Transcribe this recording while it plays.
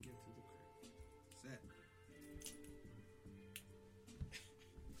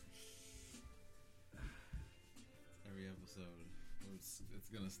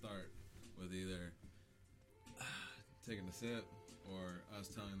gonna start with either taking a sip or us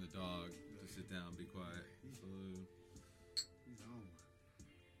telling the dog to sit down, be quiet. Salute. He's on.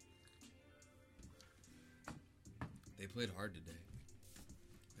 They played hard today.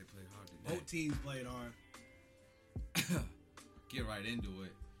 Both teams played hard. Get right into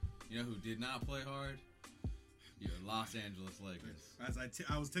it. You know who did not play hard? Your Los Angeles Lakers. As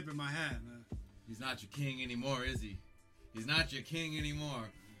I was tipping my hat, man. He's not your king anymore, is he? He's not your king anymore.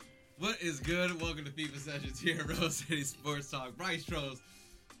 What is good? Welcome to FIFA Sessions here at Rose City Sports Talk. Bryce Trost,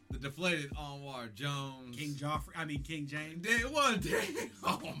 the deflated Anwar Jones. King James. Damn.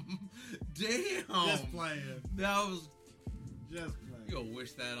 Just playing. That was... Just playing. You'll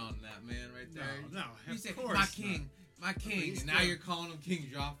wish that on that man right there. No, you of said, course my king, and now you're calling him King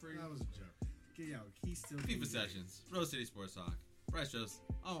Joffrey. That was a joke. Yo, he's still FIFA Sessions, Rose City Sports Talk. Bryce Trost,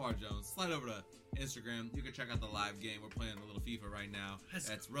 Anwar Jones. Slide over to Instagram. You can check out the live game. We're playing a little FIFA right now.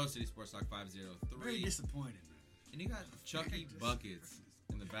 That's Rose City Sports Talk 503. Very disappointed, man. And you got Chucky Buckets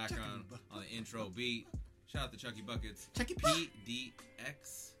in the background on the intro beat. Shout out to Chucky Buckets. Chucky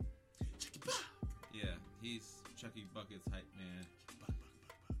PDX. Chucky Buck. Yeah, he's Chucky Buckets hype man.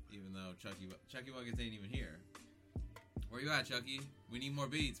 Even though Chucky Buckets ain't even here. Where you at, Chucky? We need more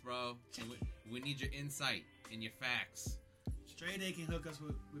beats, bro. We need your insight and your facts. Trey Day can hook us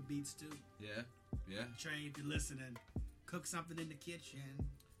with beats too. Yeah. Trey, if you're listening, cook something in the kitchen.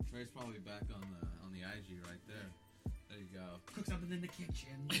 Trey's probably back on the IG right there. There you go. Cook something in the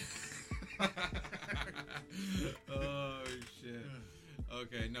kitchen. Oh shit.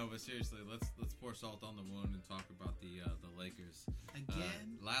 Okay, no, but seriously, let's pour salt on the wound and talk about the Lakers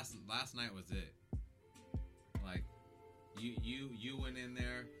Again. Last night was it. Like you went in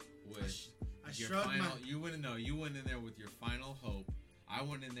there with your final. You went in there with your final hope. I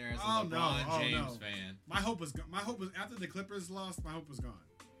went in there as a LeBron James fan. My hope was after the Clippers lost. My hope was gone.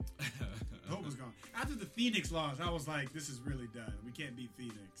 Hope was gone. After the Phoenix loss, I was like, this is really done. We can't beat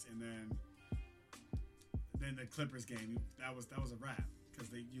Phoenix. And then the Clippers game, that was a wrap. Because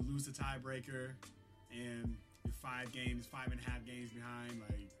you lose the tiebreaker and you're 5.5 games behind.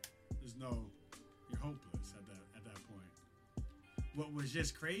 Like, you're hopeless at that point. What was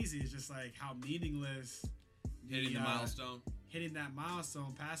just crazy is just like how meaningless hitting that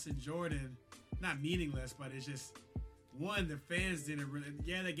milestone, passing Jordan, not meaningless, but it's just one, the fans didn't really,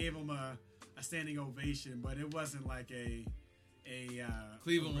 they gave him a standing ovation, but it wasn't like a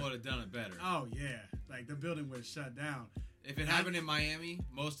Cleveland would have done it better. Oh yeah, like the building would have shut down. If it happened in Miami,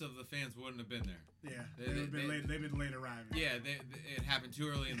 most of the fans wouldn't have been there. Yeah, they've been late arriving. Yeah, it happened too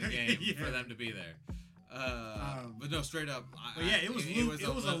early in the game for them to be there. But no, straight up. It was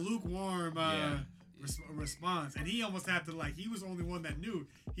a lukewarm response, and he almost had to he was the only one that knew.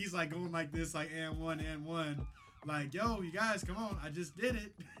 He's like going like this, like and one, like yo, you guys, come on, I just did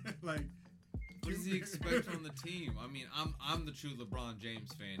it. Like, what does he expect from the team? I mean, I'm the true LeBron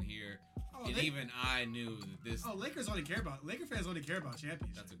James fan here. And even I knew that this. Laker fans only care about championships.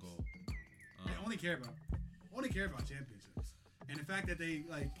 That's a goal. They only care about championships. And the fact that they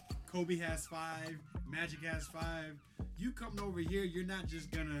Kobe has 5, Magic has 5. You coming over here, you're not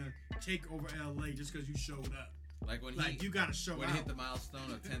just gonna take over LA just because you showed up. You gotta show when out. He hit the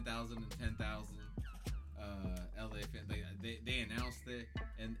milestone of 10,000 and 10,000. LA fans, they announced it,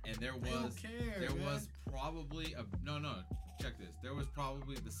 and there was probably check this. There was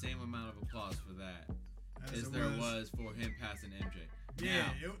probably the same amount of applause for that as there was for him passing MJ.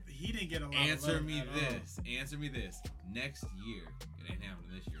 Yeah, he didn't get a lot. Answer me this. Next year, it ain't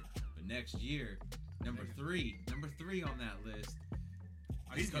happening this year, but next year, number three on that list.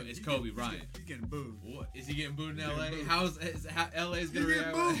 It's Kobe Bryant. He's getting booed. What is he getting booed in LA? How LA's gonna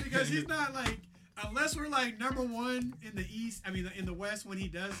react? Booed because he's not unless we're number one in the East. I mean, in the West when he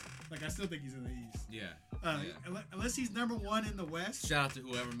does. I still think he's in the East. Yeah. Unless he's number one in the West. Shout out to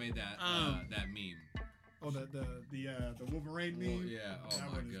whoever made that that meme. Oh, the Wolverine meme. Well, yeah. Oh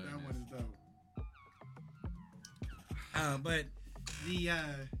that my goodness. That one is dope. But the I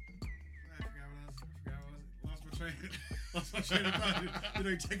forgot what lost my train of thought. You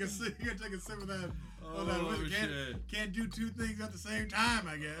gotta take a sip of that. Oh shit! Can't do two things at the same time,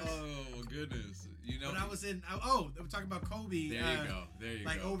 I guess. Oh goodness! But I was in. We're talking about Kobe. There you go.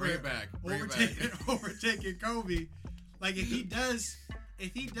 Bring it back. Overtaking Kobe. If he does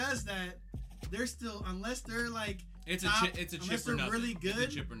that, they're still, unless they're it's top, a chip unless or they're nothing. really good.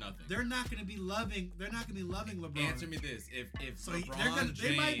 It's a chip or nothing. They're not going to be loving LeBron. Answer me this: If LeBron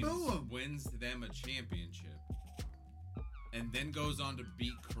they might boo him. wins them a championship, and then goes on to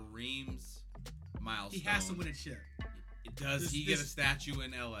beat Kareem's milestone, he has to win a chip. Does he get a statue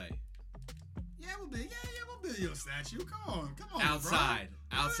in LA? Yeah, we'll build you a statue. Come on, Outside.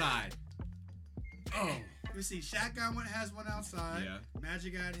 bro. Outside. Oh. You see, Shaq has one outside. Yeah.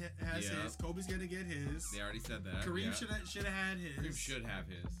 Magic has his. Kobe's gonna get his. They already said that. Kareem should have had his. Kareem should have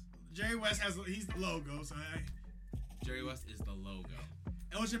his. Jerry West he's the logo, so Jerry West is the logo.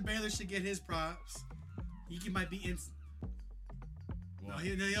 Elgin Baylor should get his props. Might be in. No,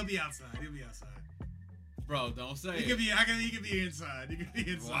 he'll be outside. He'll be outside. Bro, don't say he it. Could be, he could be inside. He could be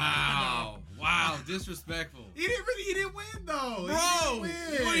inside. Wow, disrespectful. He didn't win though. Bro,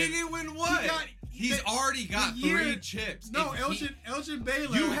 he didn't win what? He's already got 3 chips. No, Elgin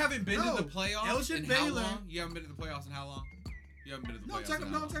Baylor. You haven't been to the playoffs Elgin in Baylor. How long? You haven't been to the playoffs in how long? You haven't been to the playoffs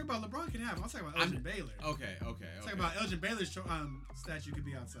I'm talking about LeBron can have him. I'm talking about Elgin Baylor. Okay. I'm talking about Elgin Baylor's statue could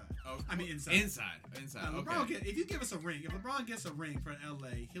be outside. Okay. I mean inside. Inside. LeBron if you give us a ring, if LeBron gets a ring for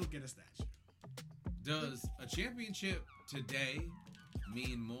LA, he'll get a statue. Does a championship today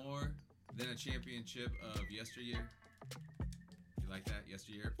mean more than a championship of yesteryear? You like that?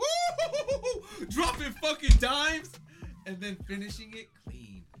 Yesteryear? Woo! Dropping fucking dimes and then finishing it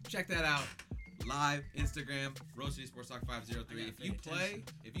clean. Check that out. Live Instagram, Rose City Sports Talk 503. If you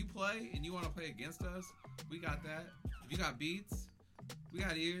play and you want to play against us, we got that. If you got beats, we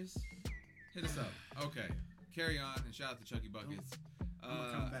got ears. Hit us up. Okay. Carry on and shout out to Chucky Buckets. I'm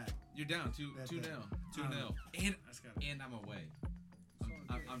gonna come back. You're down 2-0. 2-0. And I'm away.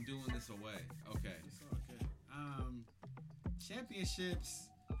 I'm doing this away. Okay. It's all good. Championships.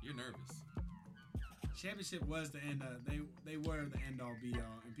 You're nervous. Championship was the end. They were the end all be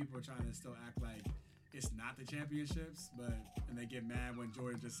all, and people are trying to still act like it's not the championships. And they get mad when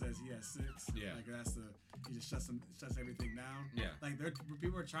Jordan just says he has 6. Yeah. Like he just shuts everything down. Yeah. Like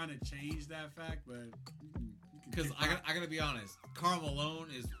people are trying to change that fact, but because I gotta be honest, Karl Malone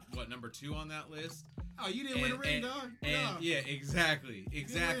is number 2 on that list. Oh, you didn't win a ring, dog. Yeah, exactly.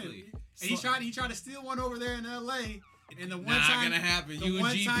 And he tried to steal one over there in L.A. And the one not time, gonna happen. You and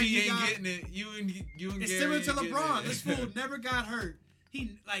GP ain't getting it. You and it's Gary similar to ain't LeBron. This fool never got hurt.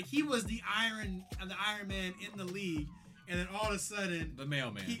 He was the Iron Man in the league, and then all of a sudden the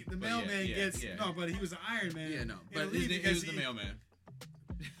mailman. The mailman gets no, but he was the Iron Man. Yeah, no, but he was the mailman.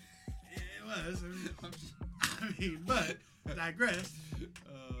 It was. I mean, but digress.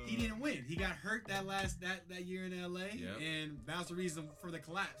 He didn't win. He got hurt that year in LA, and that was the reason for the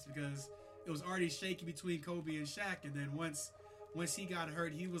collapse because it was already shaky between Kobe and Shaq, and then once he got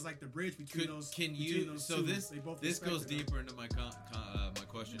hurt, he was like the bridge between those. So this goes deeper into my my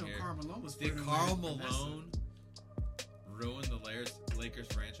question here. Karl Malone was did Karl Malone ruin the Lakers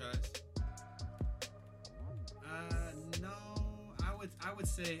franchise? No. I would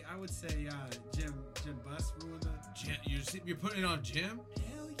say Jim Buss ruined the. You're putting it on Jim?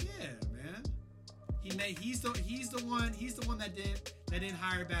 Hell yeah, man. He's the one that didn't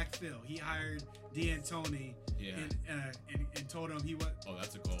hire back Phil. He hired D'Antoni. Yeah. And told him he was. Oh,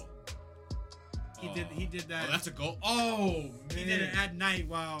 that's a goal. He did that. Oh, that's a goal. Oh man. He did it at night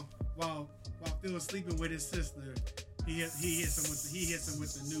while Phil was sleeping with his sister. He hits him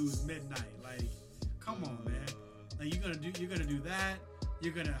with the news midnight. Like, come on, man. Like you're gonna do that.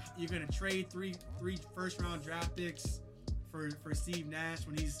 You're gonna trade three first round draft picks for Steve Nash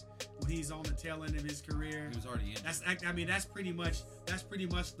when he's on the tail end of his career. He was already in. That's pretty much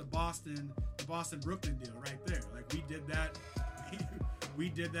the Boston Brooklyn deal right there. Like we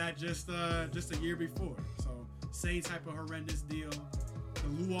did that just a year before. So same type of horrendous deal. The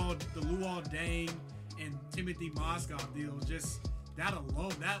Luol Deng and Timothy Mozgov deal, just that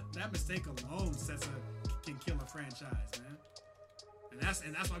alone, that mistake alone can kill a franchise, man. And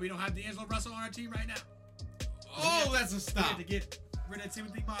that's why we don't have D'Angelo Russell on our team right now. That's a stop. We had to get rid of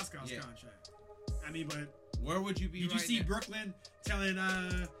Timothy Mozgov's contract. I mean, but where would you be? Did you see Brooklyn telling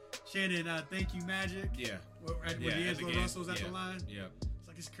Shannon, "Thank you, Magic"? Yeah. When D'Angelo Russell's at the line. Yeah. It's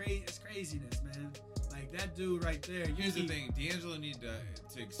like it's craziness, man. Like that dude right there. Here's the thing: D'Angelo needed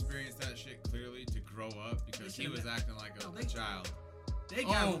to experience that shit clearly to grow up because he was acting like a child. They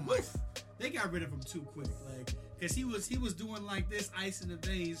got rid of him too quick, like because he was doing like this ice in the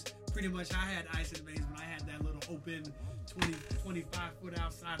veins. Pretty much, I had ice in the veins when I had that little open 25 foot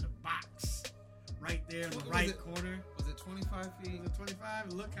outside the box, right there in the right corner. Was it 25 feet? Was it 25?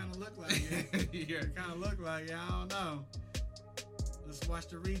 It kind of looked like it. It kind of looked like it. I don't know. Let's watch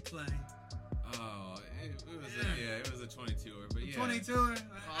the replay. Oh, it was a 22er, but yeah. 22er.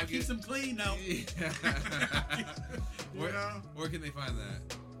 I keep them clean though. Where can they find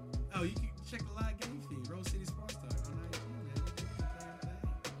that? Oh, you can check the live game feed, Rose City Sports Talk on IG, man.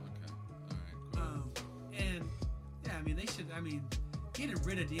 Okay. All right. Cool. And yeah, I mean they should. I mean, getting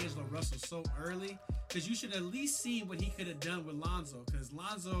rid of D'Angelo Russell so early, because you should at least see what he could have done with Lonzo. Because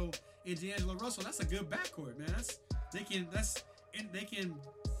Lonzo and D'Angelo Russell, that's a good backcourt, man. They can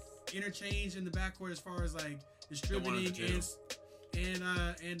interchange in the backcourt as far as like distributing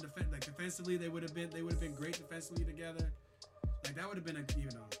and defensively they would have been great defensively together. Like that would have been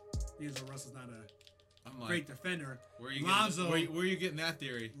D'Angelo Russell's not a great defender. Where are you getting that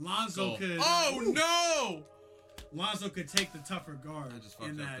theory? Lonzo could. Oh no! Lonzo could take the tougher guard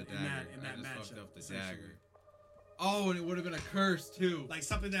in that matchup. Fucked up the dagger. Oh, and it would have been a curse too. Like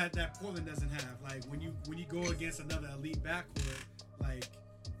something that Portland doesn't have. Like when you go against another elite backcourt, like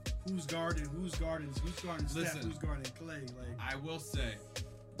who's guarding Steph, who's guarding Clay. Like I will say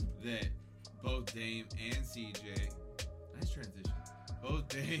that both Dame and CJ, nice transition. Both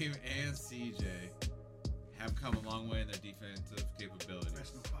Dame and CJ have come a long way in their defensive capabilities.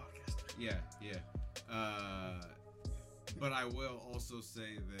 Professional podcaster. Yeah. But I will also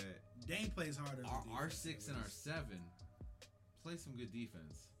say that Dame plays harder. Our 6 and our 7 play some good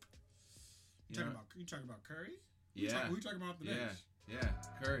defense. You talking about Curry? Yeah. Who you talking about off the bench? Yeah.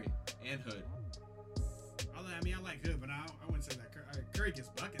 Curry and Hood. I like Hood, but I wouldn't say that Curry gets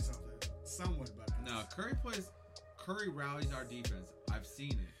buckets off the somewhat buckets. No, Curry rallies our defense. I've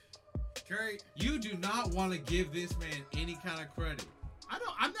seen it. Curry, you do not want to give this man any kind of credit.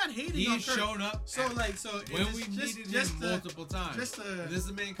 I'm not hating on Curry. He's shown up. When we needed him multiple times. This is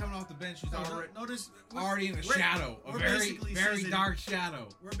a man coming off the bench who's already in the shadow, a very dark shadow.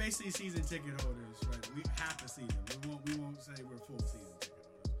 We're basically season ticket holders, right? We have to see them. We won't say we're full season ticket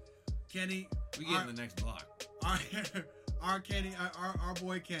holders. Kenny, we get in the next block. Our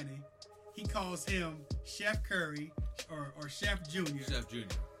boy Kenny, he calls him Chef Curry or Chef Junior. Chef Junior.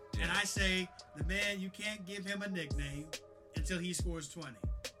 Yeah. And I say, the man, you can't give him a nickname until he scores 20.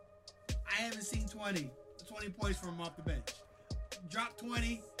 I haven't seen 20 points from him off the bench. Drop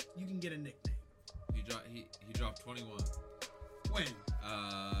 20, you can get a nickname. He dropped 21. When?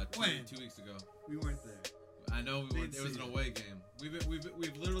 2 weeks ago. We weren't there. I know we weren't. It was an away game. We've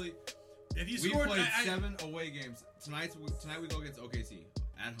literally. If you scored, we played 7 away games. Tonight we go against OKC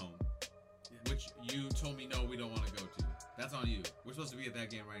at home, which you told me no, we don't want to go to. That's on you. We're supposed to be at that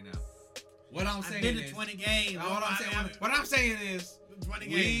game right now. What I'm saying is, I've been to 20 games. What I'm saying is, 20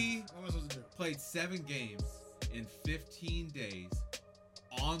 games. We what am I supposed to do? Played 7 games in 15 days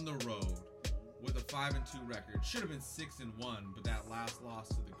on the road with a 5-2 record. Should have been 6-1, but that last loss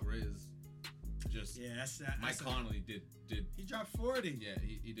to the Grizz, Mike Conley did. He dropped 40. Yeah,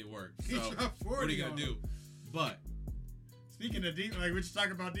 he did work. He dropped 40. What are you gonna do? But speaking of defense, like we're just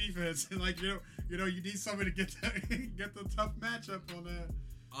talking about defense, like you need somebody to get the tough matchup on that.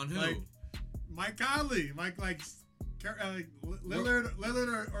 On who? Like Mike Conley, Lillard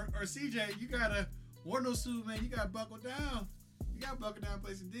or CJ. You gotta one of those two, man. You gotta buckle down.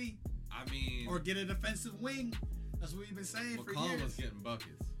 Play some D. I mean, or get a defensive wing. That's what we've been saying for years. McCollum was getting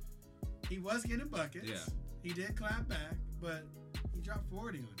buckets. He was getting buckets. Yeah. He did clap back, but he dropped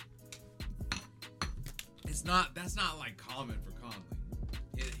 40 on it. That's not like common for Conley.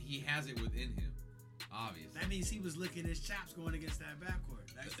 He has it within him, obviously. That means he was licking his chops going against that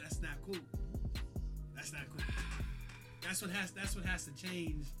backcourt. That's not cool. That's not cool. That's what has to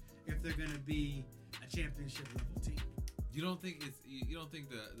change if they're gonna be a championship level team. You don't think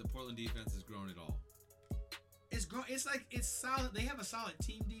the Portland defense has grown at all? It's grown. It's solid. They have a solid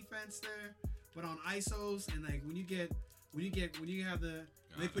team defense there, but on ISOs and like when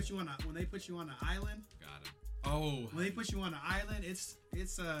they put you on an island. Got it. Oh. When they put you on an island, it's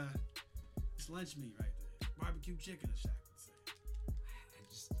lunch meat right there. Barbecue chicken, as Shaq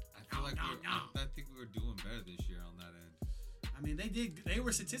would say. I feel like I think we were doing better this year on that end. I mean, they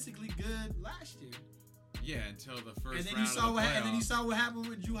were statistically good last year. Yeah, until the first. And then you saw what happened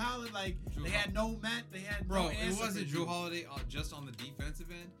with Jrue Holiday. Like they had no match. They had no answer. It wasn't Jrue Holiday just on the defensive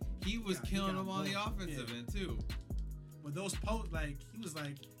end. He was killing them on the offensive end too. But those posts, he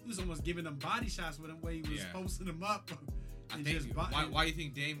was almost giving them body shots with him where he was posting them up. Why do you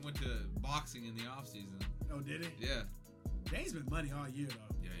think Dame went to boxing in the offseason? Oh, did he? Yeah. Dame's been money all year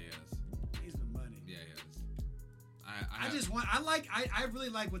though. Yeah, he has. He's been money. Yeah, he has. I really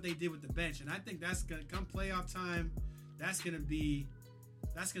like what they did with the bench, and I think that's gonna come playoff time. That's gonna be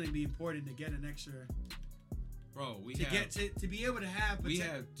important to get an extra. Bro, to be able to have. We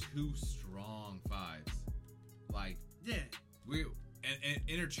have 2 strong 5s, like we and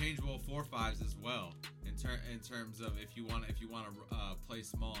interchangeable 4-5s as well. In terms of if you want to play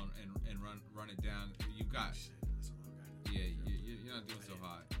small and run it down, you got. Yeah, you're not doing so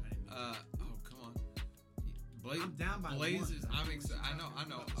hot. Oh, come on. I'm down by Blazers. one. I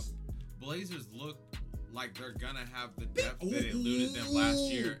know. Blazers look like they're gonna have the depth that eluded them last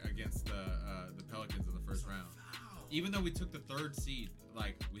year against the Pelicans in the first round. Even though we took the 3rd seed,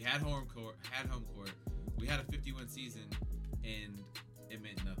 like we had home court, we had a 50-win season, and it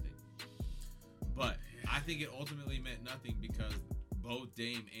meant nothing. But I think it ultimately meant nothing because both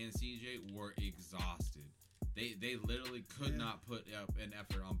Dame and CJ were exhausted. They literally could not put up an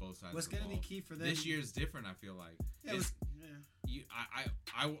effort on both sides. What's of the going to ball. be key for them? This year is different. I feel like. Yeah,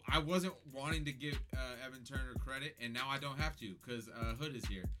 I wasn't wanting to give Evan Turner credit, and now I don't have to because Hood is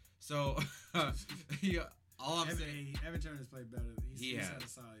here. So yeah, all I'm saying, Evan Turner's played better. He's had a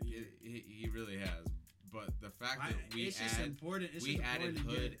solid year. He really has. But the fact that we added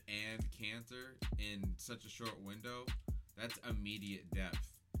Hood and Cantor in such a short window, that's immediate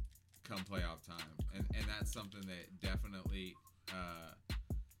depth come playoff time, and that's something that definitely,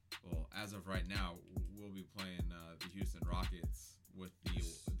 as of right now, we'll be playing the Houston Rockets with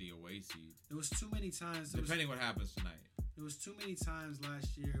the away seed. There was too many times. Depending what happens tonight. There was too many times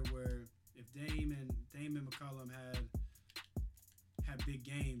last year where if Dame and McCollum had big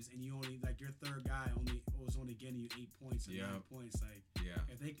games and you only your third guy was only getting you 8 points or 9 points,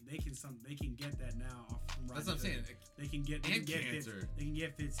 if they can get that now off from Rodney. That's what I'm saying. They can get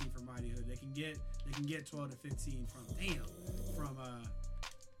 15 from Rodney Hood. They can get 12 to 15 from They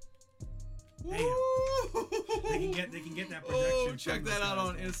can get that projection. Check that out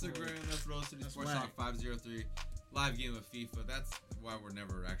on Instagram. That's Rose City Sports Talk 503 live game of FIFA. That's why we're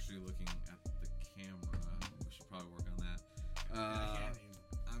never actually looking at the camera. We should probably work on that. I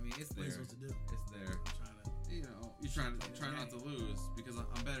mean, it's there. What are you supposed to do? It's there. You're trying not to lose because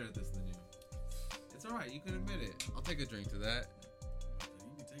I'm better at this than you. It's all right. You can admit it. I'll take a drink to that.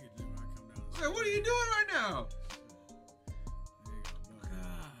 You can take a drink when I come down. Hey, what are you doing right now? There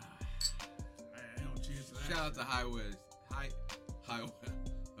you go. Cheers to that. Shout out to High West.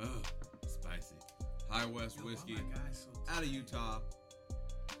 Spicy. High West whiskey out of Utah.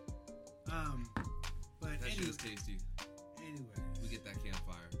 But that shit is tasty. Anyways, we get that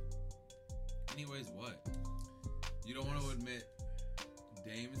campfire. Anyways, what? You don't want to admit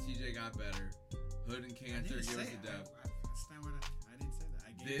Dame and CJ got better. Hood and Cantor give us the depth. I didn't say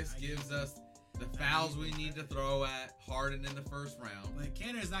that. This gives us the fouls we need to throw at Harden in the first round. But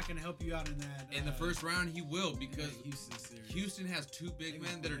Cantor is not going to help you out in that. In the first round, he will because Houston has 2 big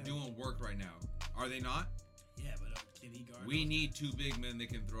men that are doing work right now. Are they not? Yeah, but can he guard? We need 2 big men that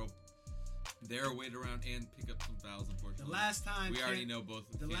can throw their weight around and pick up some fouls. Unfortunately, the last time we already know both.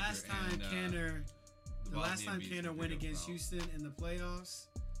 The last time Cantor went against Houston in the playoffs,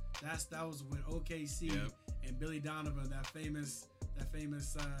 that was when OKC and Billy Donovan, that famous.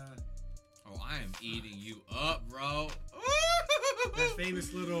 I am eating you up, bro. That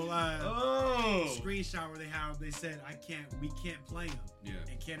famous little screenshot where they said we can't play him. Yeah.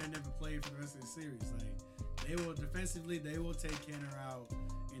 And Cantor never played for the rest of the series. They will defensively, they will take Cantor out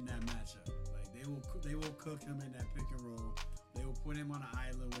in that matchup. They will cook him in that pick and roll. They will put him on an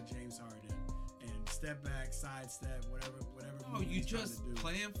island with James Harden and step back, sidestep, whatever. Oh, you just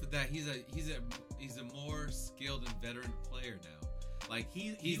play him for that. He's a more skilled and veteran player now.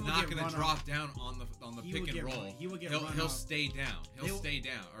 He's not going to drop down on the pick and roll. He'll stay down. He'll stay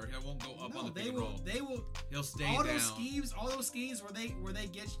down, or he won't go up on the pick and roll. He'll stay down. All those schemes where they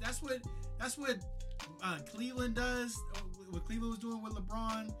get you. That's what Cleveland does. What Cleveland was doing with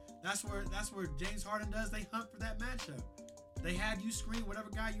LeBron. That's where James Harden does. They hunt for that matchup. They have you screen whatever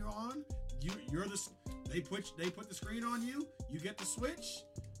guy you're on. They put the screen on you. You get the switch.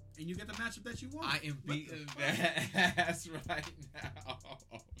 And you get the matchup that you want. I am beating that ass right now.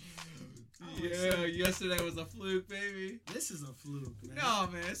 Yeah, yesterday was a fluke, baby. This is a fluke, man. No,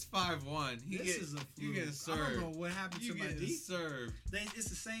 man, it's 5-1. This is a fluke. You getting served. I don't know what happened to my defense. Served. It's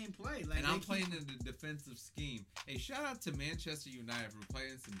the same play. And I'm playing in the defensive scheme. Hey, shout out to Manchester United for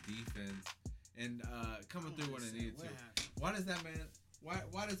playing some defense and coming through when it needed to. Why does that man...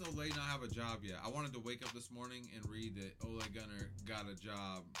 Why does Ole not have a job yet? I wanted to wake up this morning and read that Ole Gunnar got a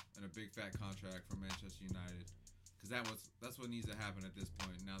job and a big fat contract from Manchester United, because that's what needs to happen at this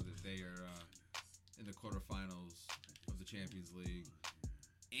point now that they are in the quarterfinals of the Champions League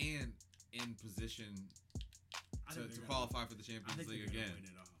and in position to qualify for the Champions League again. Win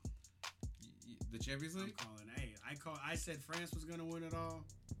it all. The Champions League? I said France was gonna win it all.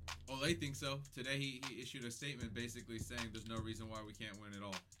 Ole thinks so. Today he issued a statement basically saying there's no reason why we can't win it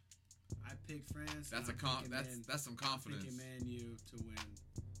all. I picked France. That's some confidence. I'm picking Man U to win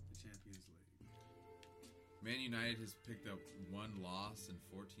the Champions League. Man United has picked up 1 loss in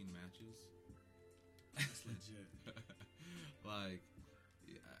 14 matches. That's legit.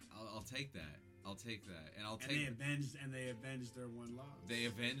 I'll take that. I'll take that, and they avenged their 1 loss. They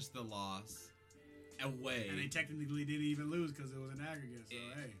avenged the loss. away. And they technically didn't even lose because it was an aggregate. So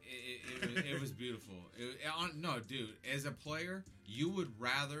it was beautiful. No, dude, as a player, you would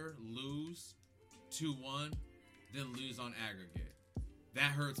rather lose 2-1 than lose on aggregate.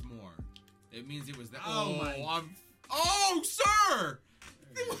 That hurts more. It means it was that. Oh, sir!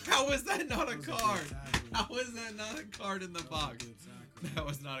 How is that not a card? How is that not a card in the box? That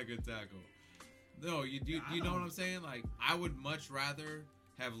was not a good tackle. No, you know what I'm saying? Like, I would much rather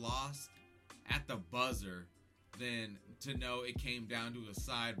have lost at the buzzer than to know it came down to a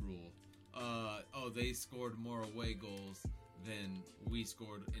side rule. They scored more away goals than we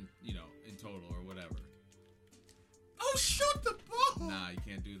scored in total or whatever. Oh, shoot the ball! Nah, you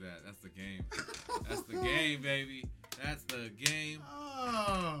can't do that. That's the game. That's the game, baby. That's the game.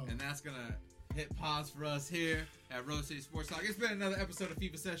 Oh. And that's going to hit pause for us here at Rose City Sports Talk. It's been another episode of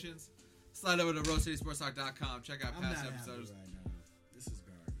FIFA Sessions. Slide over to RoseCitySportsTalk.com. Check out past episodes. Right now. This is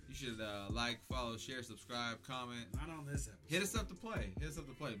garbage. You should like, follow, share, subscribe, comment. Not on this episode. Hit us up to play.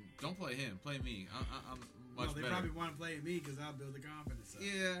 Don't play him. Play me. I'm much better. They probably want to play me because I'll build the confidence up.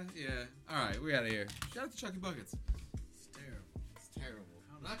 Yeah. All right, we out of here. Shout out to Chucky Buckets. It's terrible. It's terrible.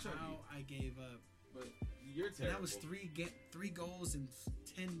 Not Chucky. How I gave up. But you're terrible. That was three goals in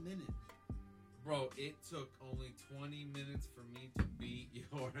 10 minutes. Bro, it took only 20 minutes for me to beat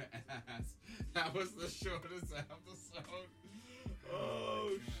your ass. That was the shortest episode.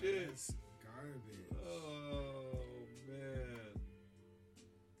 Oh, shit. That's garbage. Oh, man.